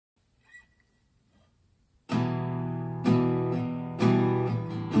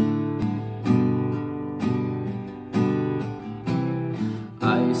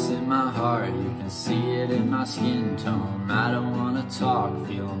heart, you can see it in my skin tone. I don't wanna talk,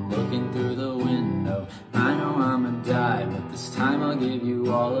 feel I'm looking through the window. I know I'ma die, but this time I'll give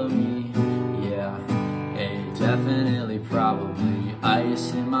you all of me. Yeah, hey, definitely, probably.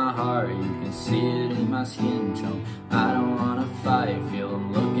 Ice in my heart, you can see it in my skin tone. I don't wanna fight, feel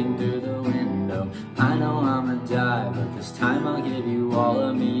I'm looking through the window. I know I'ma die, but this time I'll give you all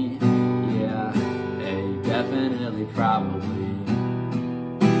of me. Yeah, hey, definitely, probably.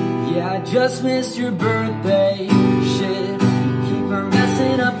 Yeah, I just missed your birthday. Shit, you keep on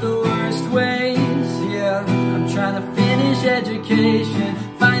messing up the worst ways. Yeah, I'm trying to finish education,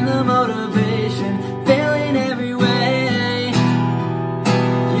 find the motivation, failing every way.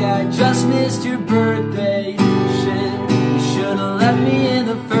 Yeah, I just missed your birthday. Shit, you should've left me in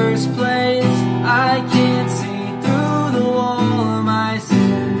the first place. I can't see through the wall of my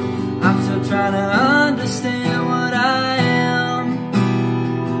sin. I'm still trying to understand what I am.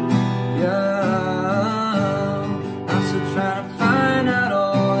 I'm still trying to find out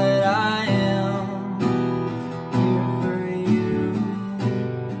all that I am here for you.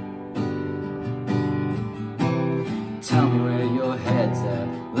 Tell me where your head's at,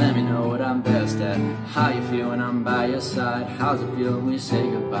 let me know what I'm best at. How you feel when I'm by your side, how's it feel when we say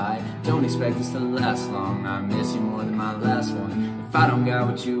goodbye? Don't expect this to last long, I miss you more than my last one. If I don't got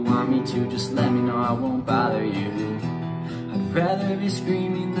what you want me to, just let me know, I won't bother you. I'd rather be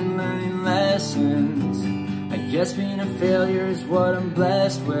screaming than learning lessons. I guess being a failure is what I'm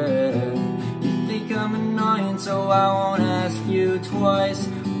blessed with. You think I'm annoying, so I won't ask you twice.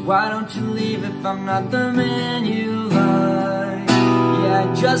 Why don't you leave if I'm not the man you like? Yeah,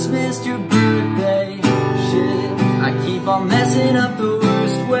 I just missed your birthday. Shit, I keep on messing up the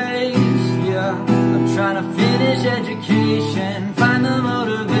worst ways. Yeah, I'm trying to finish education, find the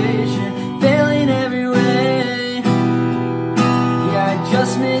motivation, failing every way. Yeah, I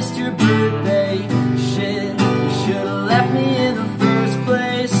just missed your birthday. Shit, you should've left me in the first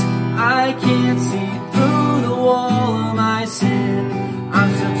place. I can't see through the wall of my sin. I'm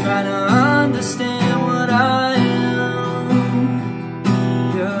still trying to understand